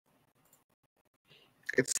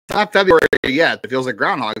It's not February yet. It feels like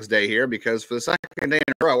Groundhog's Day here because for the second day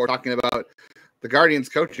in a row, we're talking about the Guardians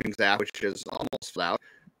coaching staff, which is almost flat out.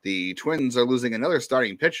 The Twins are losing another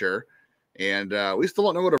starting pitcher, and we still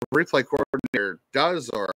don't know what a replay coordinator does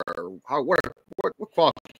or how what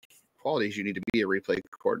qualities you need to be a replay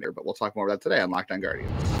coordinator. But we'll talk more about that today on Locked On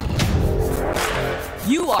Guardians.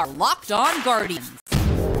 You are Locked On Guardians,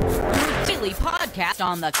 your daily podcast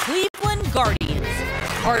on the Cleveland Guardians,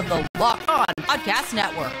 part of the Locked On Podcast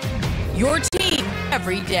Network. Your team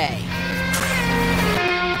every day.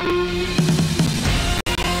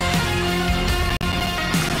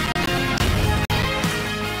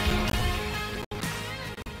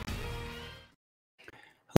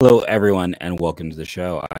 Hello, everyone, and welcome to the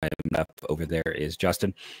show. I'm up over there is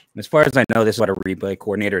Justin. As far as I know, this is what a replay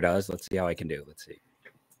coordinator does. Let's see how I can do. Let's see.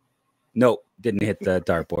 Nope, didn't hit the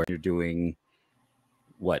dartboard. You're doing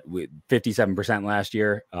what? 57% last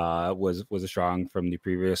year was a strong from the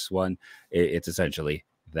previous one. It's essentially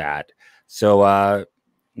that. So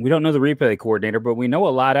we don't know the replay coordinator, but we know a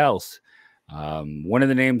lot else. One of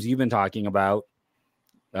the names you've been talking about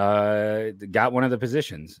got one of the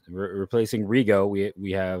positions replacing Rigo.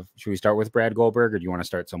 We have, should we start with Brad Goldberg or do you want to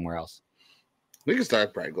start somewhere else? We can start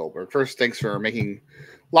with Brad Goldberg. First, thanks for making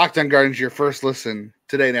Locked On Guardians your first listen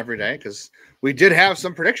today and every day, because we did have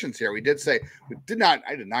some predictions here. We did say I did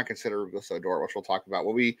not consider Rouglas Odor, which we'll talk about.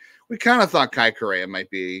 Well, we kind of thought Kai Correa might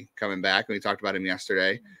be coming back, and we talked about him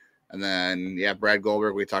yesterday. And then Brad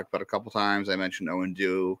Goldberg we talked about a couple times. I mentioned Owen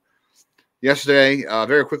Dew yesterday.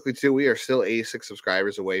 Very quickly too, we are still 86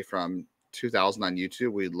 subscribers away from 2,000 on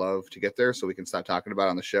YouTube. We'd love to get there so we can stop talking about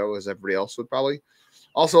it on the show, as everybody else would probably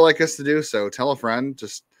also like us to do. So tell a friend,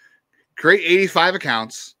 just create 85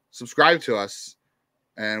 accounts, subscribe to us,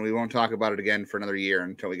 and we won't talk about it again for another year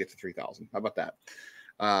until we get to 3,000. How about that?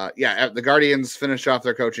 The Guardians finished off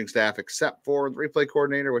their coaching staff except for the replay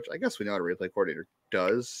coordinator, which I guess we know what a replay coordinator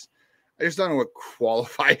does. I just don't know what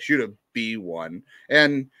qualifies you to be one.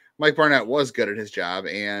 And Mike Barnett was good at his job,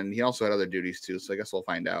 and he also had other duties too. So I guess we'll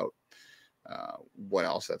find out what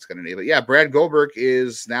else that's going to need. But Brad Goldberg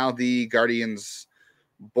is now the Guardians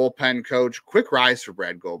bullpen coach. Quick rise for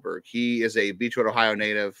Brad Goldberg. He is a Beachwood, Ohio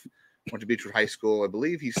native. Went to Beachwood High School. I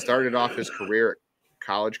believe he started off his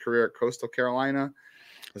college career at Coastal Carolina.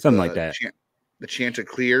 Something like that. The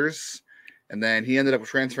Chanticleers. And then he ended up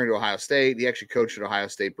transferring to Ohio State. He actually coached at Ohio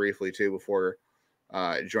State briefly too before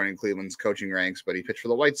joining Cleveland's coaching ranks, but he pitched for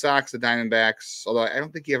the White Sox, the Diamondbacks, although I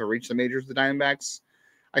don't think he ever reached the majors with the Diamondbacks.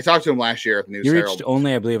 I talked to him last year at the News Herald. He reached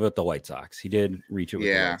only, I believe, with the White Sox. He did reach it with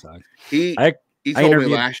the White Sox. He told me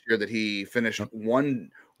last year that he finished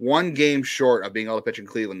one game short of being able to pitch in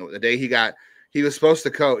Cleveland. The day he was supposed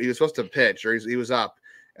to coach, he was supposed to pitch, or he was up,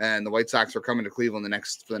 and the White Sox were coming to Cleveland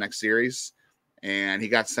for the next series, and he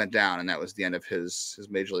got sent down, and that was the end of his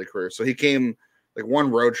major league career. So he came like one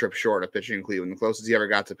road trip short of pitching in Cleveland. The closest he ever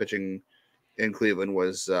got to pitching in Cleveland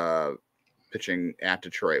was pitching at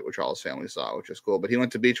Detroit, which all his family saw, which is cool. But he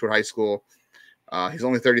went to Beachwood High School. He's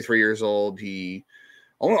only 33 years old. He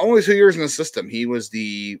only 2 years in the system. He was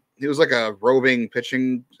like a roving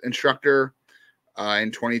pitching instructor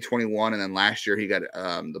in 2021, and then last year he got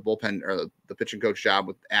the bullpen or the pitching coach job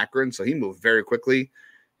with Akron. So he moved very quickly,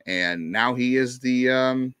 and now he is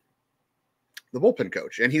the bullpen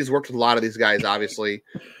coach, and he's worked with a lot of these guys, obviously,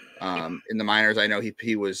 in the minors. I know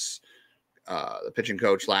he was the pitching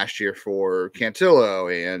coach last year for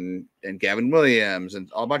Cantillo and Gavin Williams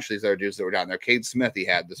and a bunch of these other dudes that were down there. Cade Smith he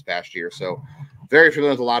had this past year, so very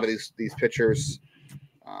familiar with a lot of these pitchers.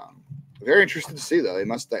 Very interested to see, though.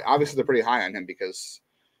 Obviously they're pretty high on him because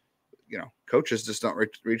coaches just don't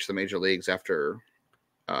reach the major leagues after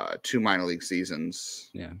 2 minor league seasons.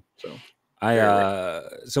 Yeah, so.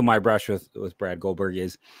 So my brush with Brad Goldberg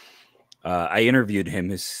is I interviewed him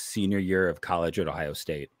his senior year of college at Ohio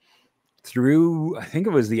State through, I think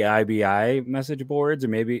it was the IBI message boards, or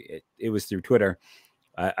maybe it was through Twitter.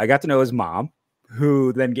 I got to know his mom,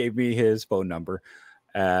 who then gave me his phone number,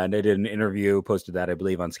 and I did an interview, posted that, I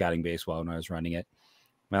believe, on Scouting Baseball when I was running it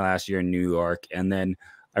my last year in New York. And then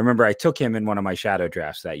I remember I took him in one of my shadow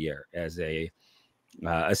drafts that year as a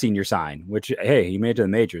senior sign, which, hey, he made it to the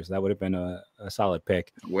majors. That would have been a solid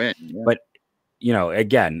pick. Win. Yeah. But,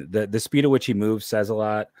 again, the speed at which he moves says a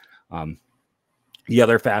lot. The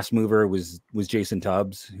other fast mover was Jason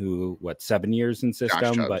Tubbs, who, 7 years in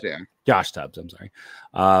system? Josh Tubbs, I'm sorry.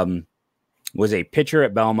 Was a pitcher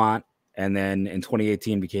at Belmont, and then in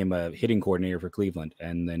 2018 became a hitting coordinator for Cleveland.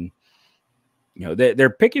 And then, they're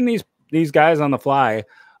picking these guys on the fly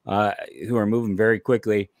who are moving very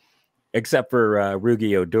quickly. Except for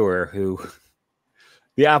Rouglas Odor, who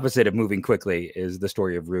the opposite of moving quickly is the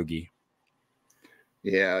story of Rugi.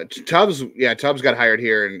 Yeah, Tubbs got hired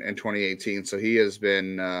here in 2018, so he's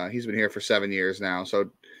been here for 7 years now. So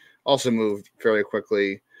also moved fairly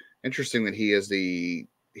quickly. Interesting that he is the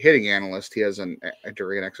hitting analyst. He has a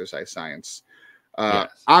degree in exercise science.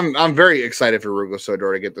 Yes. I'm very excited for Rouglas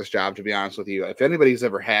Odor to get this job, to be honest with you. If anybody's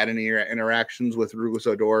ever had any interactions with Rouglas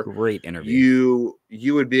Odor, great interview.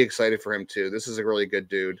 You would be excited for him too. This is a really good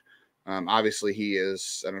dude. Obviously he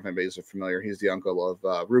is, I don't know if anybody's familiar, he's the uncle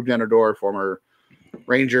of Ruben Odor, former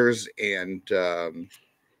Rangers, and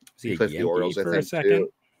he played for the Orioles, I think,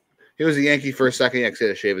 too. He was a Yankee for a second. He actually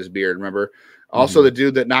had to shave his beard, remember? Also the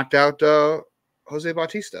dude that knocked out Jose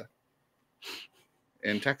Bautista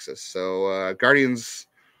in Texas. So Guardians,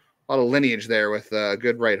 a lot of lineage there with a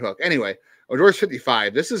good right hook. Anyway, Odor's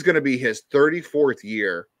 55. This is going to be his 34th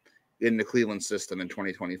year in the Cleveland system in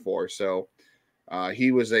 2024. So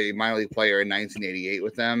he was a minor league player in 1988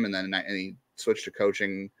 with them, and then he switched to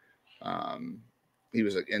coaching. He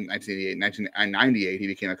was in 1988. 1998, he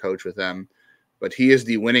became a coach with them. But he is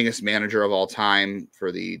the winningest manager of all time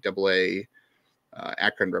for the Double-A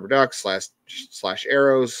Akron Rubber Ducks /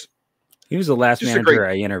 Arrows. He was the last manager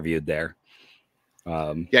I interviewed there.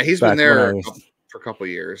 Yeah, he's been there for a couple of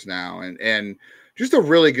years now, and just a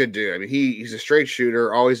really good dude. I mean, he's a straight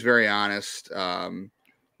shooter, always very honest,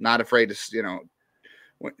 not afraid to,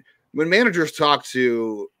 when managers talk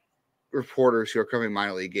to reporters who are covering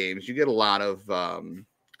minor league games, you get a lot of run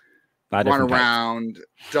around,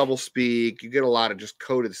 double speak. You get a lot of just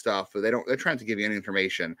coded stuff, but they're trying to give you any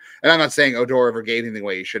information. And I'm not saying Odor ever gave anything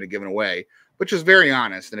away he should have given away, but just very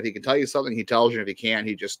honest. And if he can tell you something, he tells you. If he can't,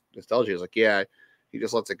 he just tells you. He's like, yeah, he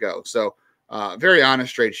just lets it go. So very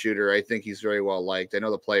honest, straight shooter. I think he's very well liked. I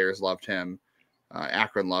know the players loved him.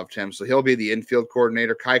 Akron loved him. So he'll be the infield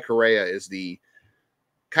coordinator. Kai Correa is the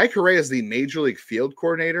major league field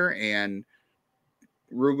coordinator, and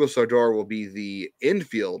Rouglas Odor will be the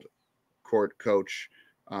infield coach.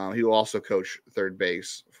 He will also coach third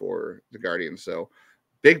base for the Guardians. So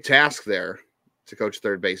big task there to coach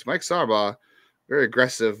third base. Mike Sarbaugh, very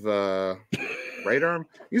aggressive right arm.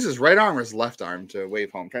 He uses right arm or his left arm to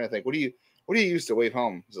wave home. I'm trying to think. What do you use to wave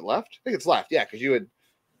home? Is it left? I think it's left. Yeah, because you would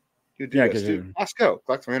do this too. Let's go.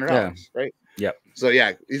 Collect $300, right? Yep. So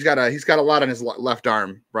yeah, he's got a lot on his left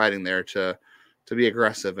arm riding there to be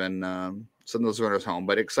aggressive and send those runners home.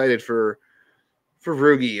 But excited for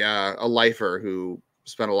Rugi, a lifer who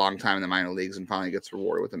spent a long time in the minor leagues and finally gets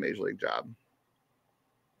rewarded with a major league job.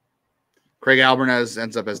 Craig Albarnez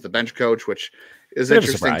ends up as the bench coach, which is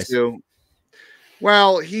interesting too.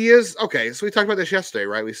 Well, he is okay. So we talked about this yesterday,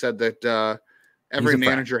 right? We said that every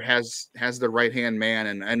manager has the right hand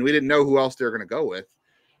man, and we didn't know who else they were going to go with.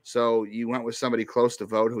 So you went with somebody close to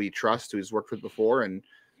Vogt, who you trust, who's worked with before, and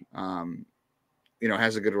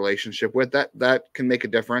has a good relationship with. That can make a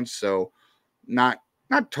difference. So not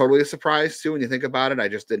totally a surprise too when you think about it. I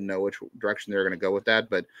just didn't know which direction they were going to go with that.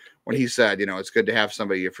 But when he said, it's good to have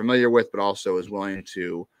somebody you're familiar with, but also is willing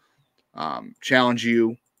to challenge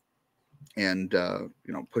you and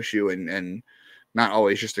push you and not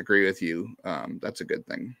always just agree with you, that's a good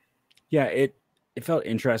thing. Yeah, it felt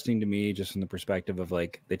interesting to me just from the perspective of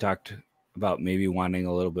they talked about maybe wanting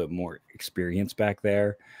a little bit more experience back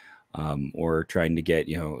there, or trying to get,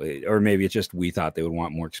 or maybe it's just we thought they would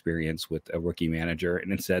want more experience with a rookie manager,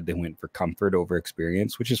 and instead they went for comfort over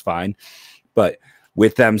experience, which is fine. But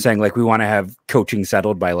with them saying we want to have coaching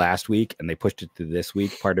settled by last week, and they pushed it to this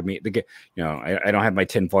week, part of me, I don't have my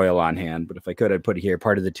tinfoil on hand, but if I could, I'd put it here.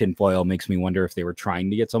 Part of the tinfoil makes me wonder if they were trying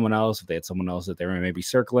to get someone else, if they had someone else that they were maybe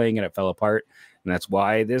circling and it fell apart. And that's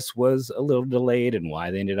why this was a little delayed and why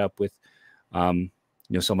they ended up with,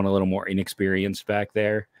 someone a little more inexperienced back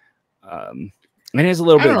there. And it's a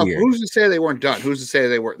little bit weird. Who's to say they weren't done? Who's to say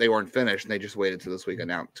they weren't finished and they just waited till this week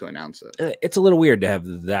to announce it? It's a little weird to have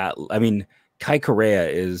that. I mean, Kai Correa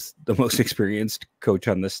is the most experienced coach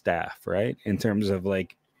on the staff, right? In terms of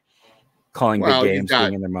calling big games,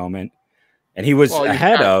 being in their moment. And he was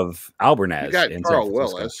ahead of Albarnez. You got Carl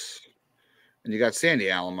Willis, and you got Sandy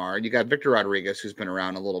Alomar, and you got Victor Rodriguez, who's been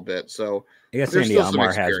around a little bit. So I guess Sandy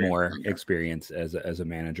Alomar has more experience as a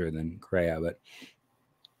manager than Correa, but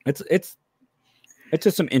it's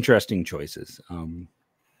just some interesting choices.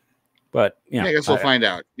 But yeah, I guess we'll find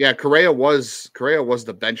out. Yeah, Correa was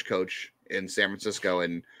the bench coach in San Francisco,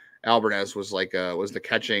 and Albarnez was was the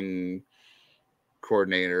catching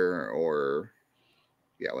coordinator, or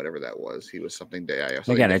whatever that was. He was something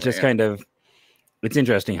again. It just it's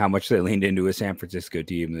interesting how much they leaned into a San Francisco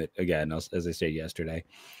team that, again, as I said yesterday,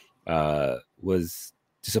 was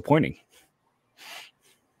disappointing.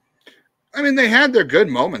 I mean, they had their good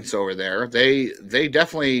moments over there. They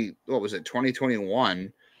definitely,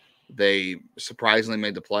 2021 They surprisingly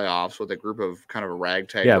made the playoffs with a group of kind of a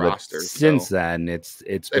ragtag roster. But since then,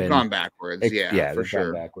 they've gone backwards. For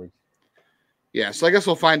sure. Backwards. Yeah, so I guess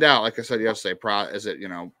we'll find out. Like I said yesterday, is it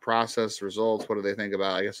process results? What do they think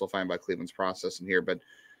about? I guess we'll find by Cleveland's process in here. But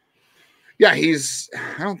yeah, I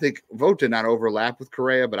don't think Vogt did not overlap with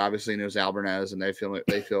Correa, but obviously knows Alvarez, and they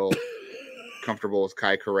feel comfortable with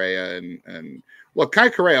Kai Correa. And look,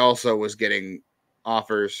 Kai Correa also was getting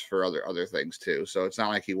offers for other things too, so it's not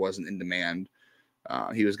like he wasn't in demand.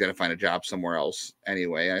 He was going to find a job somewhere else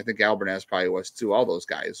anyway, and I think Alvarez probably was too. All those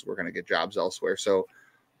guys were going to get jobs elsewhere, so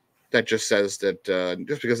that just says that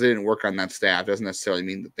just because they didn't work on that staff doesn't necessarily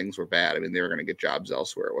mean that things were bad. I mean, they were going to get jobs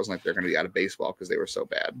elsewhere. It wasn't like they're going to be out of baseball because they were so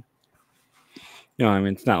bad. I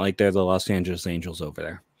mean, it's not like they're the Los Angeles Angels over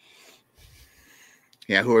there.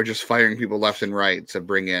 Yeah, who are just firing people left and right to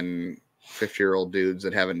bring in 50-year-old dudes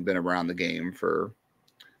that haven't been around the game for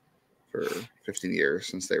 15 years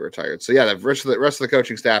since they retired. So yeah, the rest of the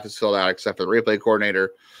coaching staff is filled out except for the replay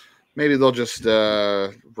coordinator. Maybe they'll just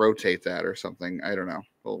rotate that or something. I don't know.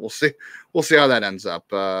 We'll see. We'll see how that ends up.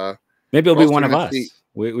 Maybe it'll be one of us.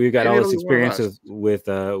 We've got all this experience with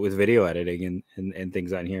video editing and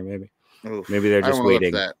things on here. Maybe they're just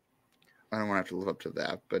waiting. I don't want to have to live up to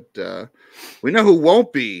that, but we know who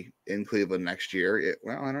won't be in Cleveland next year.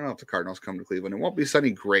 I don't know if the Cardinals come to Cleveland. It won't be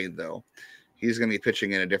Sonny Gray, though. He's going to be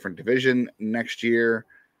pitching in a different division next year.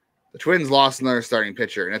 The Twins lost another starting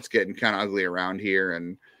pitcher, and it's getting kind of ugly around here.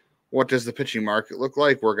 And what does the pitching market look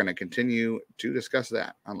like? We're going to continue to discuss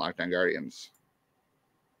that on Locked On Guardians.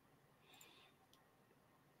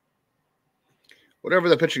 Whatever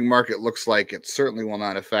the pitching market looks like, it certainly will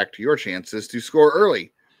not affect your chances to score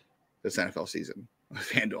early this NFL season with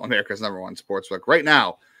FanDuel, America's #1 sportsbook. Right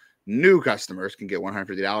now, new customers can get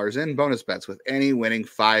 $150 in bonus bets with any winning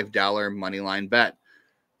 $5 moneyline bet.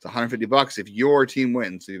 It's $150 if your team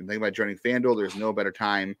wins. So if you think about joining FanDuel, there's no better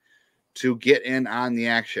time to get in on the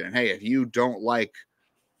action. And hey, if you don't like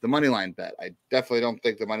the moneyline bet, I definitely don't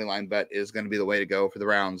think the moneyline bet is going to be the way to go for the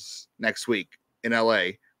Browns next week in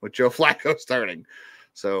LA with Joe Flacco starting.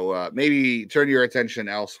 So maybe turn your attention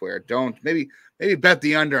elsewhere. Maybe bet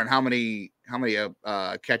the under on how many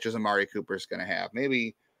catches Amari Cooper is going to have.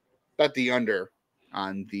 Maybe bet the under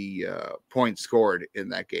on the points scored in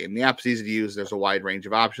that game. The app's easy to use. There's a wide range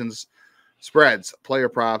of options, spreads, player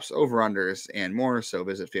props, over-unders, and more. So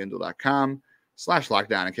visit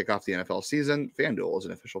FanDuel.com/lockdown and kick off the NFL season. FanDuel is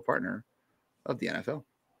an official partner of the NFL.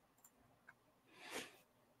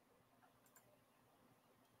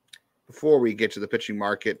 Before we get to the pitching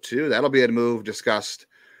market, too, that'll be a move discussed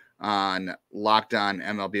on Locked On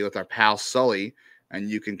MLB with our pal Sully, and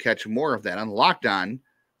you can catch more of that on Locked On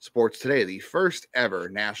Sports Today, the first ever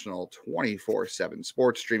national 24/7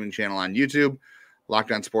 sports streaming channel on YouTube.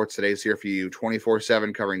 Locked On Sports Today is here for you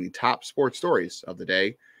 24/7, covering the top sports stories of the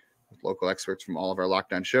day with local experts from all of our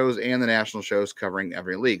Locked On shows and the national shows covering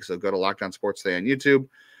every league. So go to Locked On Sports Today on YouTube.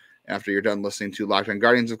 After you're done listening to Locked On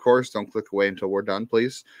Guardians, of course, don't click away until we're done,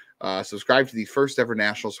 please. Subscribe to the first ever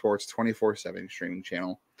national sports 24/7 streaming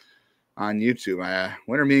channel on YouTube.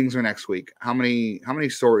 Winter meetings are next week. How many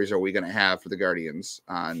stories are we going to have for the Guardians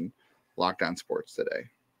on Locked On Sports Today?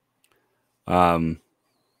 Coming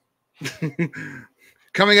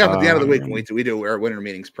up at the end of the week when we do our winter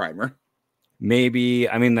meetings primer. Maybe,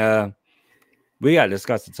 I mean, we got to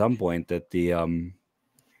discuss at some point that the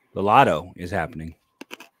lotto is happening.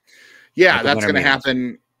 Yeah, that's going to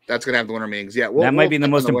happen. That's going to have the winter meetings. Yeah, that might be the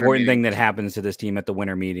most important thing that happens to this team at the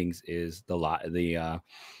winter meetings is the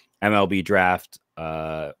MLB draft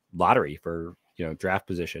lottery for draft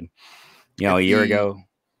position. A year ago.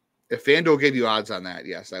 If FanDuel gave you odds on that,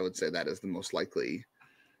 yes, I would say that is the most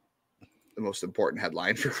important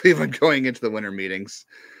headline for Cleveland going into the winter meetings.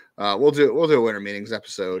 We'll do a winter meetings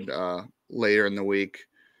episode later in the week.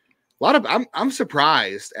 I'm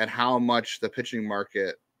surprised at how much the pitching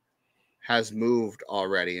market has moved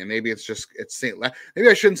already, and maybe it's maybe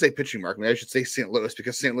I shouldn't say pitching market. Maybe I should say St. Louis,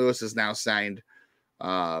 because St. Louis has now signed.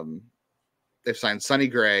 They've signed Sonny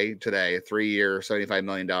Gray today, a 3-year, $75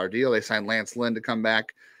 million deal. They signed Lance Lynn to come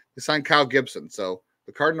back. They signed Kyle Gibson. So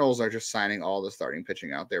the Cardinals are just signing all the starting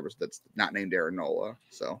pitching out there, but that's not named Aaron Nola.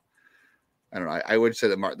 So I don't know. I would say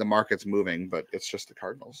the market's moving, but it's just the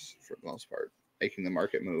Cardinals for the most part making the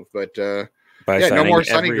market move. But no more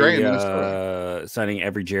Sonny Gray in Minnesota. Signing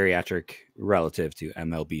every geriatric relative to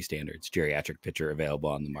MLB standards, geriatric pitcher available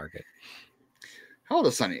on the market. How old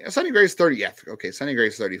is Sonny? Sonny Gray's 30. Yeah, okay. Sonny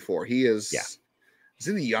Gray's 34. He is. Yeah. Is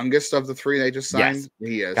he the youngest of the three they just signed? Yes.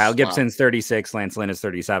 He is. Kyle Gibson's 36. Lance Lynn is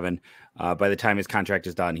 37. By the time his contract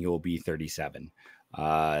is done, he will be 37.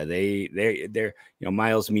 Miles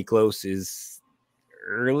Miklos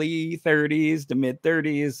early 30s to mid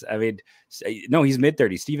 30s. I mean, no, he's mid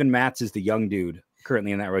 30s. Steven Matz is the young dude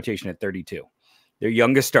currently in that rotation at 32. Their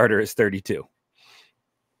youngest starter is 32.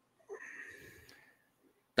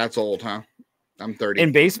 That's old, huh? I'm 30.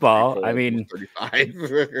 In baseball, old, I mean, 35.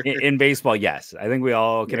 in baseball, yes. I think we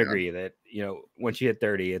all can agree that, you know, once you hit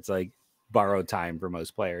 30, it's like borrowed time for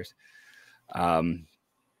most players.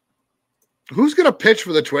 Who's going to pitch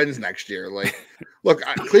for the Twins next year? Like, look,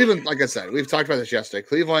 Cleveland, like I said, we've talked about this yesterday.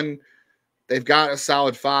 Cleveland, they've got a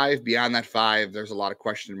solid 5. Beyond that 5, there's a lot of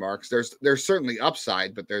question marks. There's certainly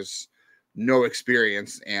upside, but there's no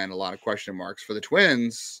experience and a lot of question marks. For the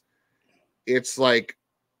Twins, it's like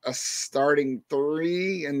a starting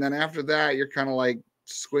 3, and then after that, you're kind of like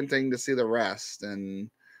squinting to see the rest, and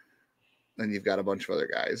then you've got a bunch of other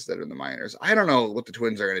guys that are in the minors. I don't know what the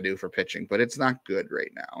Twins are going to do for pitching, but it's not good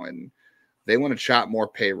right now, and they want to chop more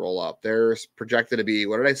payroll up. They're projected to be,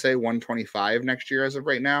 what did I say, 125 next year as of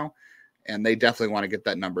right now, and they definitely want to get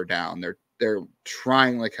that number down. They're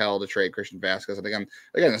trying like hell to trade Christian Vasquez. I think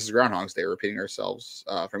this is Groundhog's Day, repeating ourselves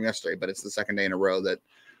from yesterday, but it's the second day in a row that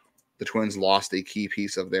the Twins lost a key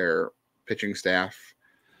piece of their pitching staff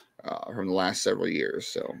from the last several years.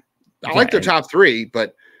 So I like their top 3,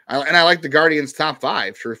 but I like the Guardians' top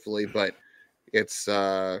 5, truthfully, but it's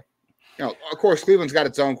you know, of course, Cleveland's got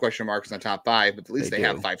its own question marks in the top 5, but at least they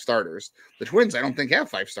have 5 starters. The Twins, I don't think, have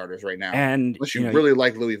 5 starters right now, and unless you really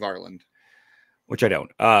like Louis Varland, which I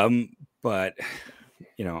don't. But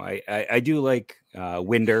you know, I do like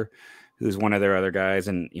Winder, who's one of their other guys,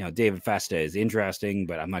 and you know, David Festa is interesting,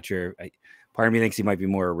 but I'm not sure. Part of me thinks he might be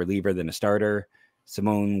more a reliever than a starter.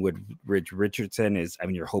 Simone Richardson is, I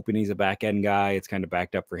mean, you're hoping he's a back end guy. It's kind of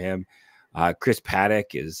backed up for him. Chris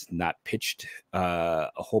Paddock is not pitched a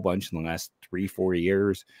whole bunch in the last 3-4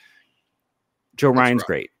 years. Joe Ryan's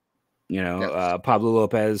great. You know, Pablo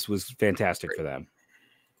Lopez was fantastic for them.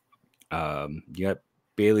 You got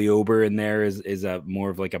Bailey Ober in there is a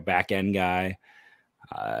more of like a back end guy.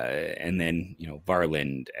 And then, you know,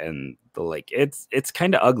 Varland and the like, it's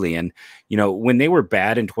kind of ugly. And, you know, when they were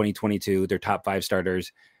bad in 2022, their top 5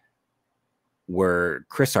 starters were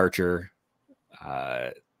Chris Archer,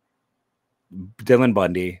 Dylan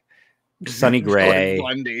Bundy, Sonny Gray.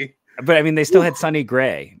 Bundy. But I mean, they still had Sonny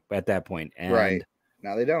Gray at that point. And right.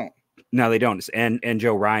 Now they don't. And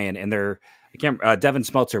Joe Ryan, and Devin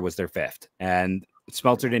Smeltzer was their 5th. And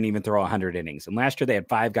Smeltzer didn't even throw 100 innings. And last year they had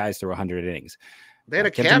 5 guys throw 100 innings. They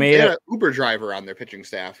had an Uber driver on their pitching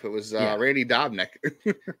staff. It was Randy Dobnik.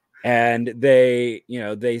 And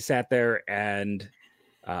they sat there and,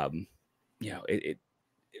 you know,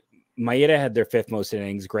 Maeda had their 5th most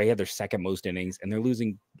innings. Gray had their 2nd most innings, and they're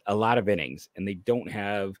losing a lot of innings, and they don't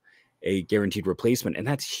have a guaranteed replacement. And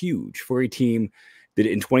that's huge for a team that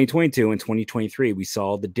in 2022 and 2023, we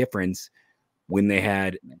saw the difference when they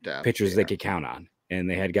had pitchers they could count on, and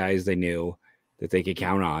they had guys they knew that they could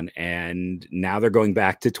count on. And now they're going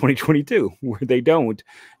back to 2022 where they don't.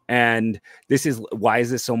 And why is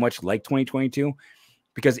this so much like 2022?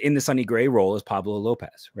 Because in the Sonny Gray role is Pablo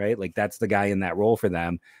Lopez, right? Like that's the guy in that role for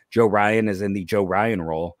them. Joe Ryan is in the Joe Ryan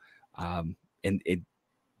role.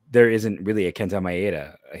 There isn't really a Kenta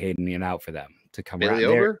Maeda hanging out for them to come around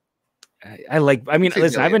there.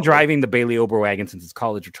 Listen, I've been driving the Bailey Ober wagon since his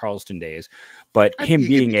College of Charleston days, but him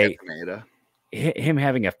being a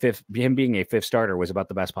 5th starter was about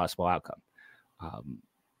the best possible outcome.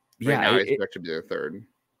 Now he's expected to be their 3rd.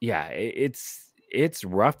 Yeah, it's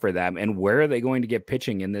rough for them. And where are they going to get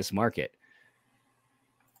pitching in this market?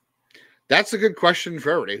 That's a good question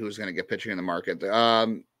for everybody who's going to get pitching in the market.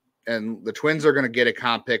 And the Twins are going to get a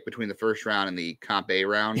comp pick between the 1st round and the comp A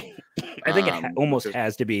round. I think it almost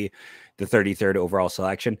has to be the 33rd overall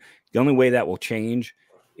selection. The only way that will change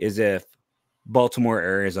is if Baltimore or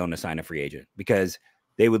Arizona sign a free agent, because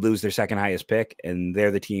they would lose their 2nd highest pick, and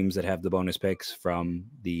they're the teams that have the bonus picks from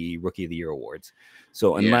the Rookie of the Year awards.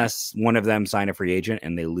 So unless one of them sign a free agent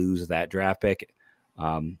and they lose that draft pick,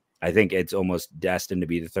 I think it's almost destined to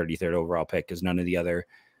be the 33rd overall pick, because none of the other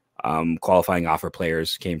qualifying offer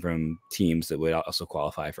players came from teams that would also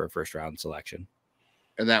qualify for a 1st round selection.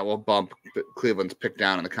 And that will bump Cleveland's pick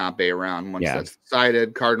down in the comp A round. Once that's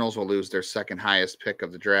decided, Cardinals will lose their 2nd highest pick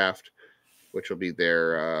of the draft, which will be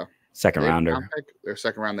their 2nd rounder. Their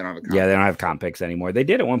 2nd round, they don't have a comp. Yeah, they don't have comp picks anymore. They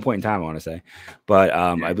did at one point in time, I want to say. But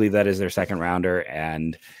I believe that is their 2nd rounder,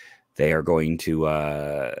 and they are going to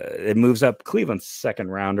it moves up Cleveland's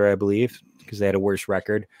 2nd rounder, I believe, because they had a worse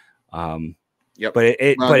record. Yep. But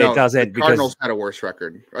it doesn't, because Cardinals had a worse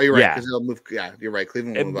record. Oh, you're right. Because it'll move. Yeah, you're right.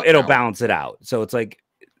 Cleveland will move up. It'll balance it out. So it's like,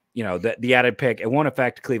 you know, the added pick, it won't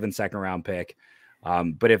affect Cleveland's 2nd round pick.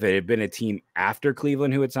 But if it had been a team after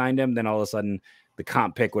Cleveland who had signed him, then all of a sudden the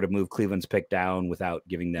comp pick would have moved Cleveland's pick down without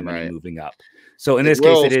giving them any moving up. So in It this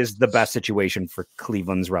case, will- it is the best situation for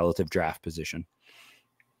Cleveland's relative draft position.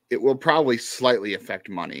 It will probably slightly affect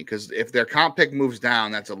money because if their comp pick moves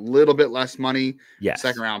down, that's a little bit less money. Yes.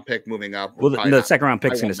 Second round pick moving up. Well, the second round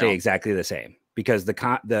pick is going to stay exactly the same because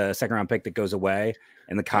the second round pick that goes away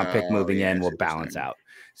and the comp pick moving in will balance out.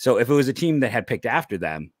 So if it was a team that had picked after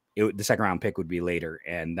them, the second round pick would be later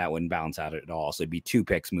and that wouldn't balance out at all. So it'd be 2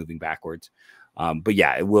 picks moving backwards. But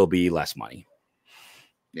yeah, it will be less money.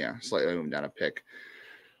 Yeah, slightly moving down a pick.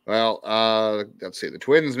 Well, let's see. The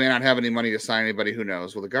Twins may not have any money to sign anybody. Who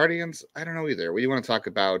knows? Well, the Guardians, I don't know either. We want to talk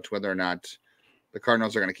about whether or not the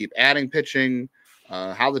Cardinals are going to keep adding pitching,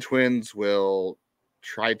 how the Twins will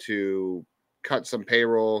try to cut some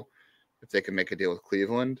payroll if they can make a deal with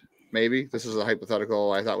Cleveland. Maybe this is a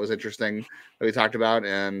hypothetical I thought was interesting that we talked about,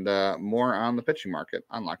 and more on the pitching market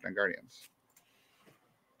on Locked On Guardians.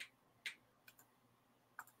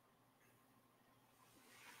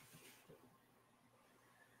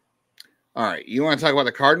 All right. You want to talk about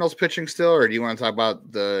the Cardinals pitching still, or do you want to talk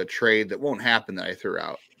about the trade that won't happen that I threw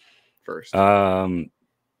out first? I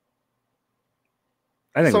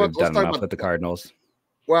think we've done enough with the Cardinals.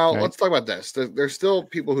 Well, let's talk about this. There's still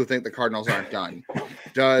people who think the Cardinals aren't done.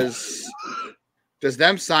 Does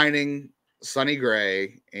them signing Sonny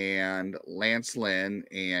Gray and Lance Lynn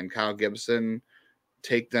and Kyle Gibson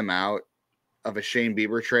take them out of a Shane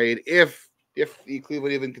Bieber trade if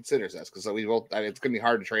Cleveland even considers this? Because it's going to be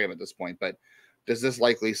hard to trade him at this point. But does this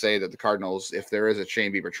likely say that the Cardinals, if there is a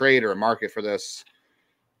Shane Bieber trade or a market for this,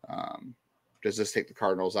 does this take the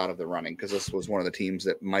Cardinals out of the running? Because this was one of the teams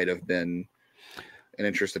that might have been an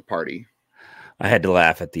interested party. I had to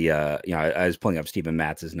laugh at the I was pulling up Steven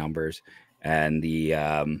Matz's numbers, and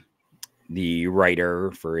the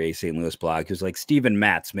writer for a St. Louis blog who's like, Steven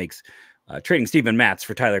Matz makes trading Steven Matz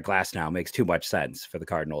for Tyler Glasnow makes too much sense for the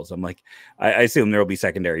Cardinals. I'm like, I assume there will be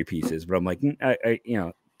secondary pieces, but I'm like,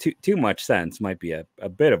 too much sense might be a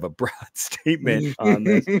bit of a broad statement on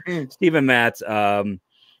this. Steven Matz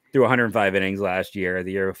threw 105 innings last year.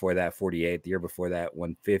 The year before that, 48. The year before that,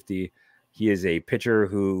 150. He is a pitcher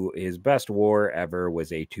who his best WAR ever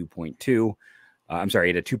was a 2.2. I'm sorry,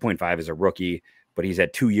 he had a 2.5 as a rookie, but he's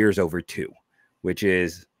had 2 years over 2, which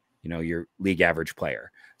is, your league average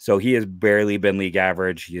player. So he has barely been league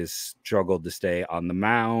average. He has struggled to stay on the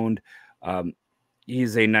mound.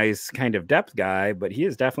 He's a nice kind of depth guy, but he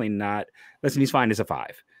is definitely not. Listen, he's fine as a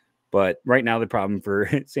 5. But right now the problem for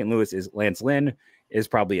St. Louis is Lance Lynn is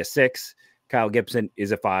probably a 6. Kyle Gibson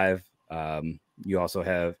is a 5. You also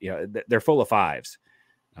have, they're full of 5s.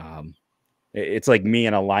 It's like me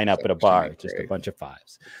in a lineup at a bar, just a bunch of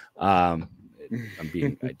 5s. I'm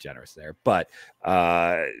being generous there, but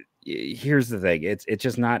here's the thing. It's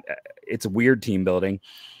just not, it's weird team building.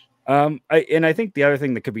 I think the other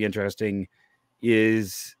thing that could be interesting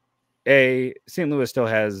is St. Louis still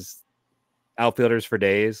has outfielders for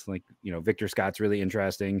days. Like, Victor Scott's really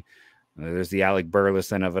interesting. There's the Alec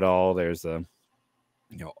Burleson of it all. There's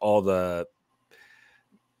all the,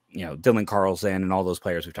 Dylan Carlson and all those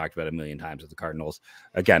players we've talked about a million times with the Cardinals.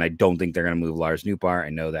 Again, I don't think they're going to move Lars Nootbaar. I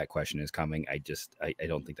know that question is coming. I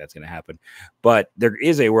don't think that's going to happen. But there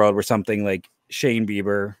is a world where something like Shane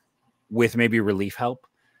Bieber with maybe relief help,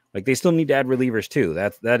 like they still need to add relievers too.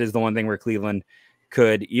 That is the one thing where Cleveland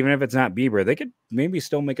could, even if it's not Bieber, they could maybe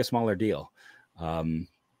still make a smaller deal.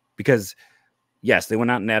 Because yes, they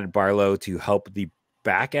went out and added Barlow to help the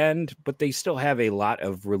back end, but they still have a lot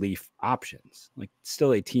of relief options. Like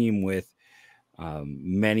still a team with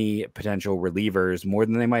many potential relievers, more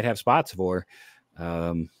than they might have spots for.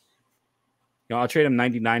 I'll trade him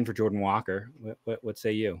 99 for Jordan Walker. What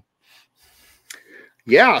say you?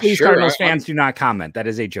 Yeah, please, sure. Cardinals fans, do not comment. That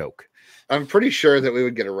is a joke. I'm pretty sure that we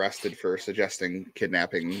would get arrested for suggesting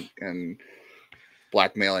kidnapping and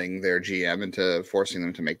blackmailing their GM into forcing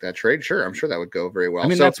them to make that trade. Sure, I'm sure that would go very well. I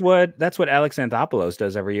mean, that's what Alex Anthopoulos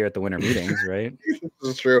does every year at the winter meetings, right?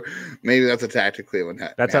 This is true. Maybe that's a tactic Cleveland.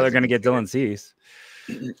 That's how they're going to get Dylan Cease.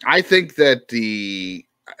 I think that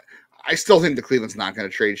I still think the Cleveland's not going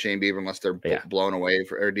to trade Shane Bieber unless they're blown away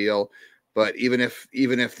for a deal. But even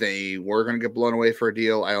if they were going to get blown away for a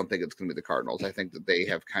deal, I don't think it's going to be the Cardinals. I think that they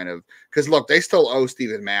have because look, they still owe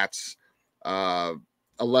Steven Matz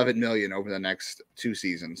 $11 million over the next 2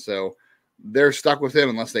 seasons. So they're stuck with him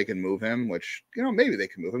unless they can move him, which, maybe they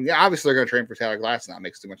can move him. Yeah, obviously they're going to train for Tyler Glasnow. That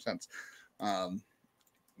makes too much sense.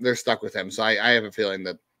 They're stuck with him. So I have a feeling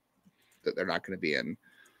that they're not going to be in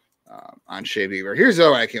on Shea Bieber. Here's the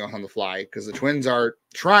way I came up on the fly, because the Twins are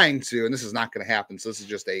trying to, and this is not going to happen. So this is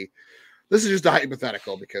just a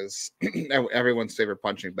hypothetical, because everyone's favorite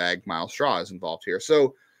punching bag, Miles Straw, is involved here.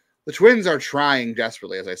 So the Twins are trying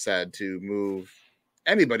desperately, as I said, to move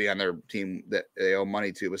anybody on their team that they owe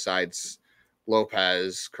money to besides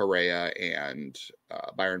Lopez, Correa, and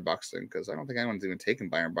Byron Buxton, because I don't think anyone's even taken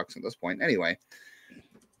Byron Buxton at this point. Anyway,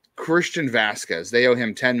 Christian Vasquez, they owe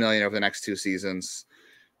him $10 million over the next 2 seasons.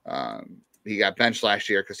 He got benched last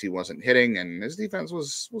year because he wasn't hitting, and his defense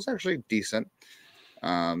was actually decent.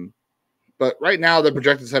 But right now, the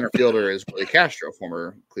projected center fielder is Willie Castro,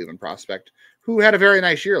 former Cleveland prospect, who had a very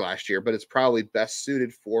nice year last year, but it's probably best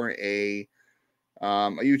suited for a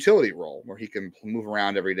utility role where he can move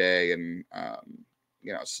around every day, and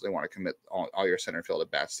so they want to commit all your center field at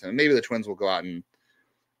best. And maybe the Twins will go out and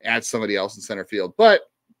add somebody else in center field. But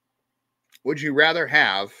would you rather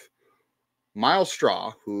have Miles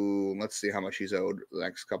Straw, who, let's see how much he's owed the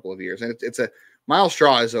next couple of years, and Miles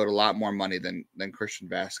Straw is owed a lot more money than Christian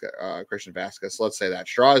Vasquez. So let's say that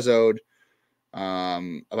Straw is owed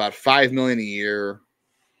about $5 million a year.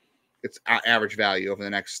 It's average value over the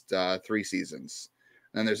next 3 seasons.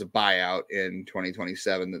 And then there's a buyout in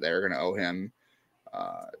 2027 that they're going to owe him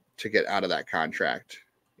to get out of that contract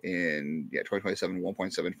in 2027,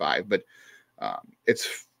 1.75. But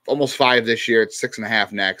it's almost 5 this year. It's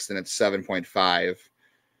 6.5 next, and it's 7.5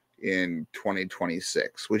 in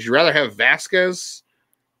 2026. Would you rather have Vasquez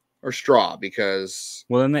or Straw? Because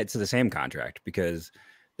then it's the same contract, because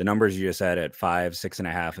the numbers you just said at 5,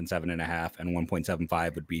 6.5, and 7.5, and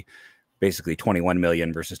 1.75 would be basically 21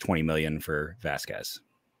 million versus 20 million for Vasquez.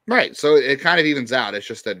 Right. So it kind of evens out. It's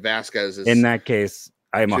just that Vasquez is, in that case,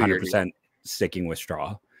 I am 100% sticking with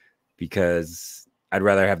Straw, because I'd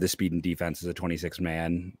rather have the speed and defense as a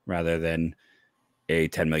 26-man rather than a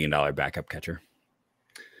 $10 million backup catcher.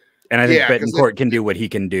 And I think Betancourt can do what he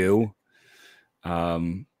can do.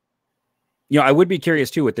 I would be curious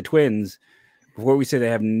too with the Twins, before we say they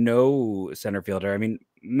have no center fielder. I mean,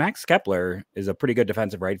 Max Kepler is a pretty good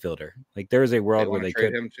defensive right fielder. Like, there is a world where they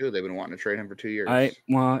trade him too. They've been wanting to trade him for 2 years. I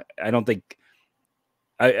don't think.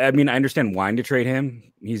 I mean, I understand wanting to trade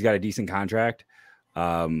him. He's got a decent contract,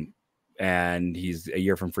 and he's a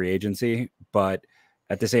year from free agency. But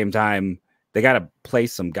at the same time, they got to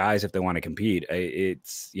place some guys if they want to compete.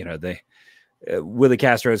 It's Willie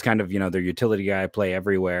Castro is kind of their utility guy, play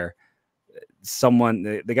everywhere.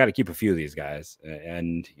 They got to keep a few of these guys,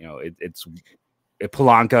 and it's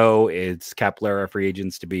Polanco, it's Kepler, are free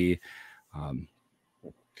agents to be.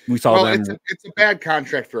 We saw them. It's a bad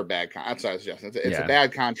contract for a bad contract. That's what I was suggesting. It's a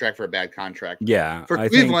bad contract for a bad contract. Yeah, for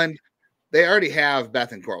Cleveland, they already have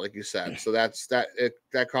Betancourt, like you said, so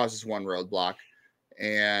that causes one roadblock,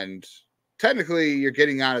 and technically you're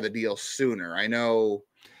getting out of the deal sooner. I know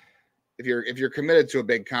if you're committed to a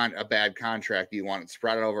bad contract, you want it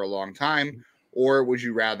spread out over a long time, or would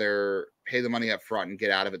you rather pay the money up front and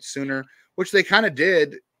get out of it sooner, which they kind of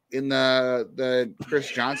did in the Chris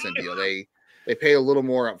Johnson deal. They paid a little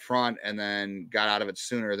more up front and then got out of it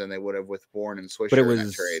sooner than they would have with Bourne and Swisher in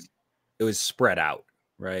that trade. It was spread out,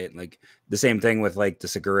 right? Like the same thing with like the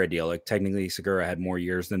Segura deal. Like technically Segura had more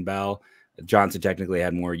years than Bell. Johnson technically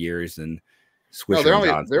had more years than Swisher.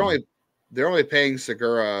 No, they're only paying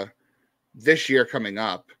Segura this year coming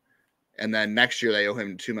up, and then next year they owe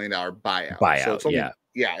him $2 million buyout. So it's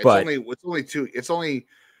only,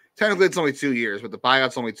 technically it's only 2 years, but the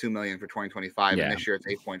buyout's only $2 million for 2025, and this year it's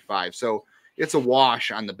 8.5. So it's a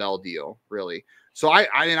wash on the Bell deal, really. So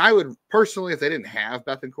I would personally, if they didn't have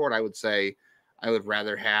Betancourt, I would say I would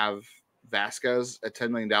rather have Vasquez at $10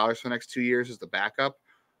 million for the next 2 years as the backup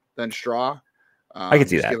than Straw. I can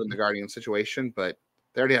see that, given the Guardian situation, but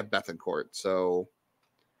they already have Betancourt, so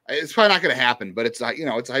it's probably not going to happen. But it's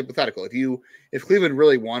it's a hypothetical. If Cleveland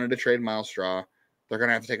really wanted to trade Miles Straw, they're going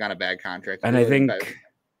to have to take on a bad contract. And I think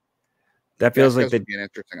that feels like would be an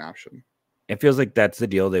interesting option. It feels like that's the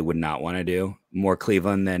deal they would not want to do. More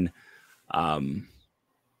Cleveland than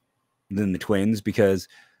the Twins, because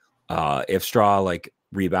if Straw like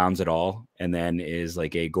rebounds at all and then is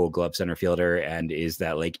like a Gold Glove center fielder and is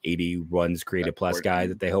that like 80 runs created plus guy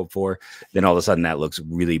that they hope for, then all of a sudden that looks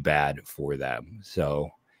really bad for them. So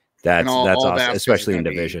that's awesome, especially in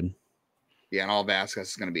division. And all Vasquez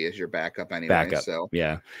is going to be as your backup anyway. So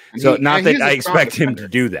yeah. So not that I expect him to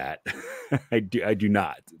do that. I do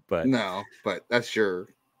not. But no, but that's your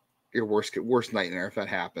worst nightmare if that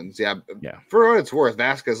happens. Yeah. For what it's worth,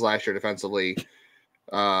 Vasquez last year defensively,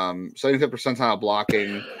 75th percentile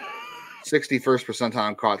blocking, 61st percentile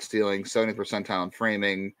in caught stealing, 70th percentile in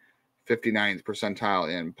framing, 59th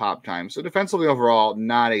percentile in pop time. So defensively overall,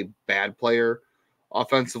 not a bad player.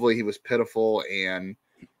 Offensively, he was pitiful, and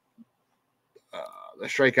the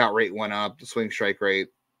strikeout rate went up. The swing strike rate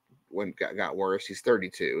got worse. He's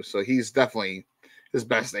 32, so he's definitely his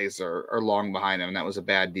best days are long behind him, and that was a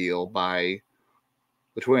bad deal by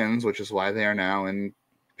the Twins, which is why they are now in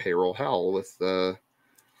payroll hell with the.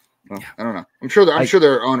 Well, yeah. I don't know. I'm sure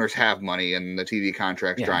their owners have money and the TV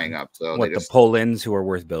contracts drying up. So the Polans who are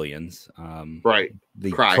worth billions, right?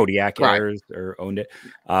 The Kodiak heirs are owned it.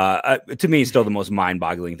 To me, still the most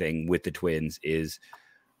mind-boggling thing with the Twins is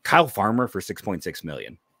Kyle Farmer for $6.6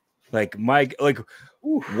 million. Like Mike,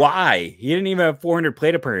 why? He didn't even have 400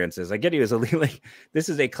 plate appearances. I get he was this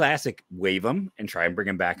is a classic waive him and try and bring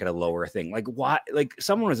him back at a lower thing. Like why? Like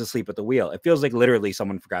someone was asleep at the wheel. It feels like literally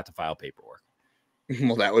someone forgot to file paperwork.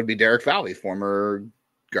 Well, that would be Derek Falvey, former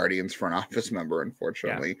Guardians front office member,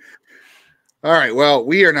 unfortunately. Yeah. All right. Well,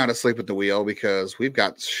 we are not asleep at the wheel because we've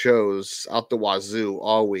got shows out the wazoo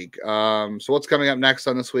all week. So what's coming up next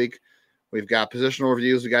on this week? We've got positional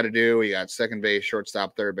reviews we got to do. We got second base,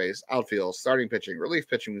 shortstop, third base, outfield, starting pitching, relief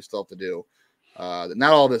pitching we still have to do.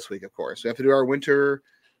 Not all this week, of course. We have to do our winter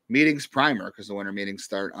meetings primer because the winter meetings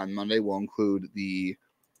start on Monday. We'll include the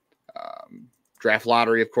draft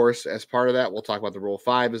lottery, of course, as part of that. We'll talk about the Rule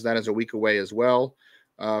 5 as that is a week away as well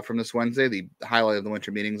from this Wednesday. The highlight of the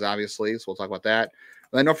winter meetings, obviously. So we'll talk about that.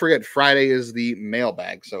 And then don't forget, Friday is the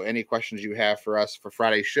mailbag. So any questions you have for us for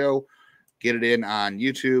Friday's show, get it in on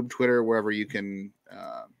YouTube, Twitter, wherever you can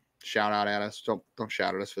shout out at us. Don't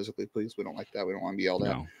shout at us physically, please. We don't like that. We don't want to be yelled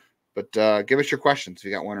at. But give us your questions if you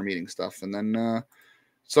got winter meeting stuff. And then at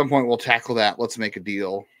some point we'll tackle that. Let's make a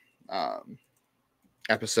deal.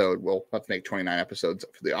 Episode. We'll have to make 29 episodes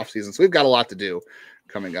for the offseason. So we've got a lot to do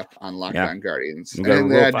coming up on Locked On Guardians. We got a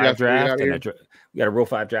Rule 5 draft we got a Rule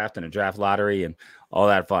 5 draft and a draft lottery and all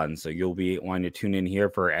that fun. So you'll be wanting to tune in here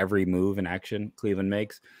for every move and action Cleveland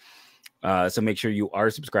makes. So make sure you are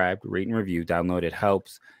subscribed, rate and review, download. It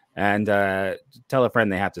helps. And tell a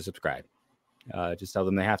friend they have to subscribe. Just tell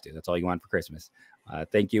them they have to. That's all you want for Christmas.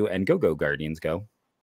 Thank you. And go Guardians, go.